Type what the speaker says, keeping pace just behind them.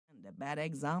a bad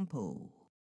example.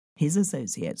 His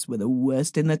associates were the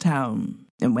worst in the town,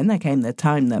 and when there came the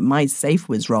time that my safe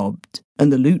was robbed,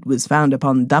 and the loot was found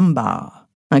upon Dunbar,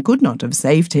 I could not have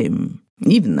saved him,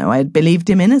 even though I had believed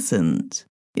him innocent.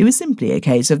 It was simply a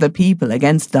case of the people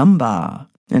against Dunbar,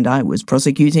 and I was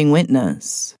prosecuting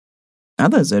witness.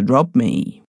 Others had robbed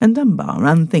me, and Dunbar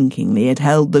unthinkingly had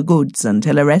held the goods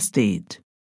until arrested.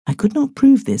 I could not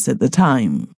prove this at the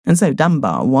time, and so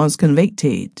Dunbar was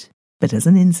convicted. But as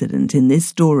an incident in this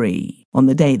story, on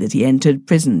the day that he entered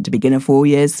prison to begin a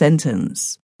 4-year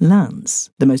sentence,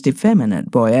 Lance, the most effeminate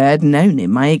boy I had known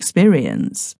in my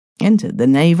experience, entered the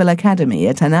Naval Academy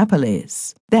at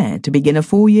Annapolis, there to begin a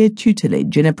 4-year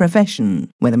tutelage in a profession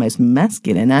where the most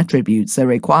masculine attributes are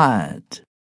required.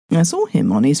 I saw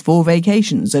him on his 4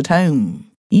 vacations at home,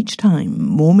 each time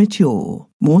more mature,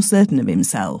 more certain of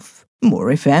himself,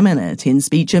 more effeminate in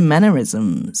speech and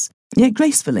mannerisms, yet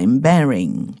graceful in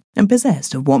bearing, and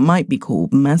possessed of what might be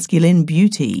called masculine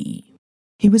beauty.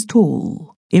 He was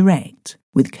tall, erect,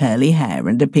 with curly hair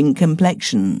and a pink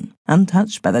complexion,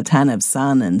 untouched by the tan of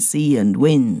sun and sea and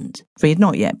wind, for he had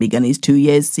not yet begun his 2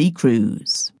 years' sea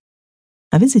cruise.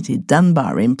 I visited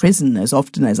Dunbar in prison as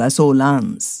often as I saw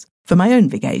Lance, for my own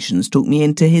vacations took me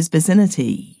into his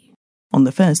vicinity. On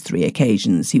the first 3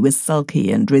 occasions he was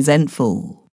sulky and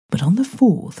resentful, but on the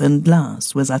 4th and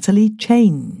last was utterly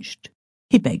changed.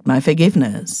 He begged my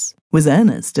forgiveness, was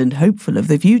earnest and hopeful of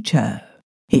the future.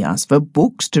 He asked for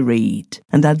books to read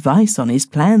and advice on his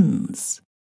plans.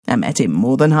 I met him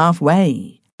more than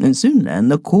halfway, and soon learned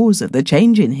the cause of the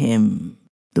change in him.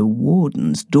 The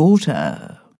warden's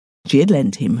daughter. She had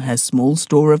lent him her small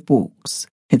store of books,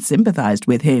 had sympathized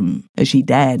with him as she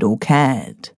dared or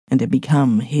cared, and had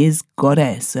become his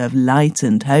goddess of light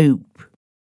and hope.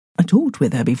 I talked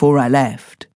with her before I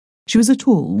left. She was a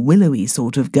tall, willowy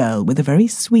sort of girl with a very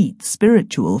sweet,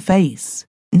 spiritual face,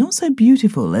 not so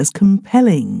beautiful as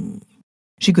compelling.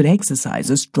 She could exercise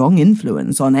a strong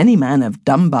influence on any man of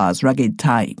Dunbar's rugged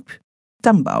type.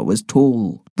 Dunbar was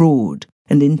tall, broad,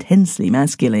 and intensely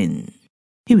masculine.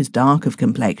 He was dark of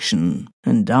complexion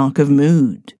and dark of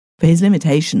mood, for his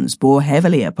limitations bore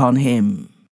heavily upon him.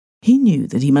 He knew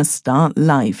that he must start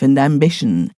life and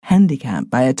ambition handicapped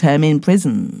by a term in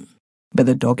prison. But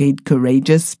the dogged,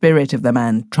 courageous spirit of the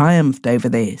man triumphed over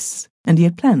this, and he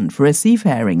had planned for a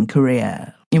seafaring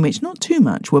career, in which not too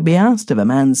much would be asked of a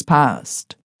man's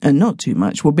past, and not too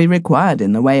much would be required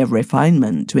in the way of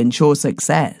refinement to ensure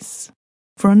success.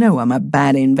 For I know I'm a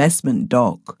bad investment,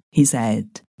 Doc, he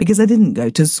said, because I didn't go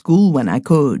to school when I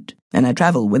could, and I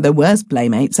travel with the worst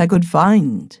playmates I could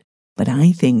find. But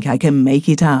I think I can make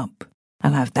it up.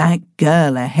 I'll have that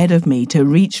girl ahead of me to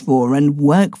reach for and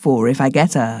work for if I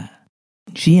get her.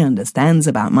 She understands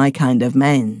about my kind of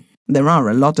men. There are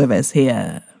a lot of us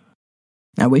here.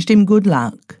 I wished him good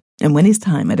luck, and when his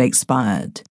time had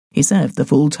expired, he served the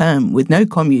full term with no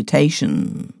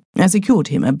commutation. I secured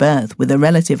him a berth with a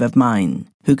relative of mine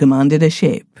who commanded a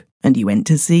ship, and he went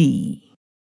to sea.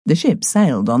 The ship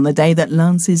sailed on the day that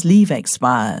Lance's leave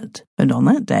expired, and on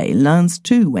that day Lance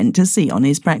too went to sea on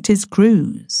his practice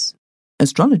cruise.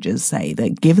 Astrologers say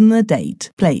that given the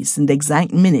date, place, and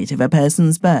exact minute of a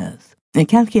person's birth, a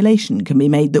calculation can be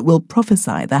made that will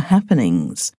prophesy the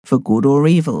happenings, for good or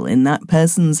evil, in that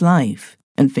person's life,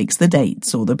 and fix the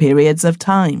dates or the periods of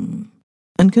time.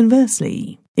 And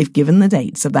conversely, if given the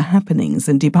dates of the happenings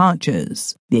and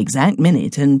departures, the exact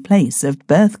minute and place of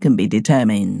birth can be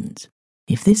determined.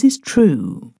 If this is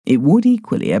true, it would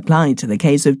equally apply to the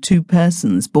case of 2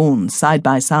 persons born side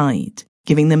by side,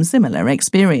 giving them similar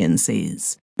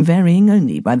experiences, varying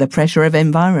only by the pressure of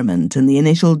environment and the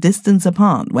initial distance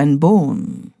apart when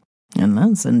born. And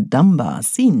Lance and Dunbar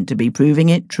seemed to be proving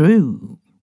it true.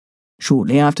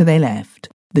 Shortly after they left,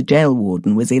 the jail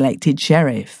warden was elected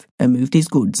sheriff and moved his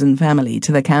goods and family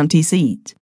to the county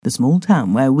seat, the small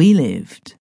town where we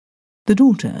lived. The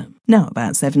daughter, now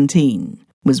about 17,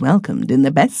 was welcomed in the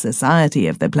best society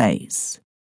of the place.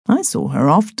 I saw her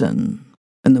often,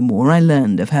 and the more I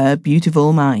learned of her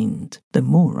beautiful mind, the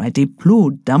more I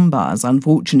deplored Dunbar's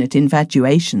unfortunate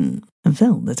infatuation, and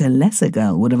felt that a lesser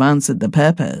girl would have answered the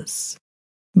purpose.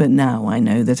 But now I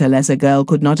know that a lesser girl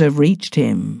could not have reached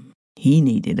him. He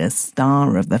needed a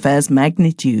star of the first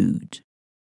magnitude.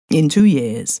 In 2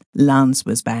 years, Lance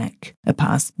was back, a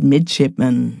passed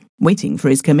midshipman, waiting for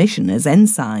his commission as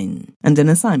ensign and an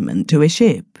assignment to a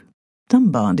ship.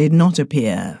 Dunbar did not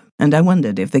appear, and I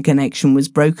wondered if the connection was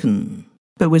broken,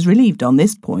 but was relieved on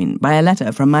this point by a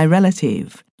letter from my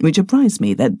relative, which apprised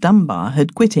me that Dunbar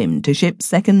had quit him to ship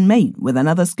second mate with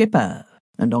another skipper,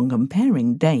 and on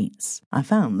comparing dates, I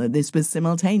found that this was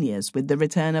simultaneous with the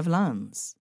return of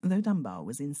Lance, though Dunbar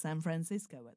was in San Francisco at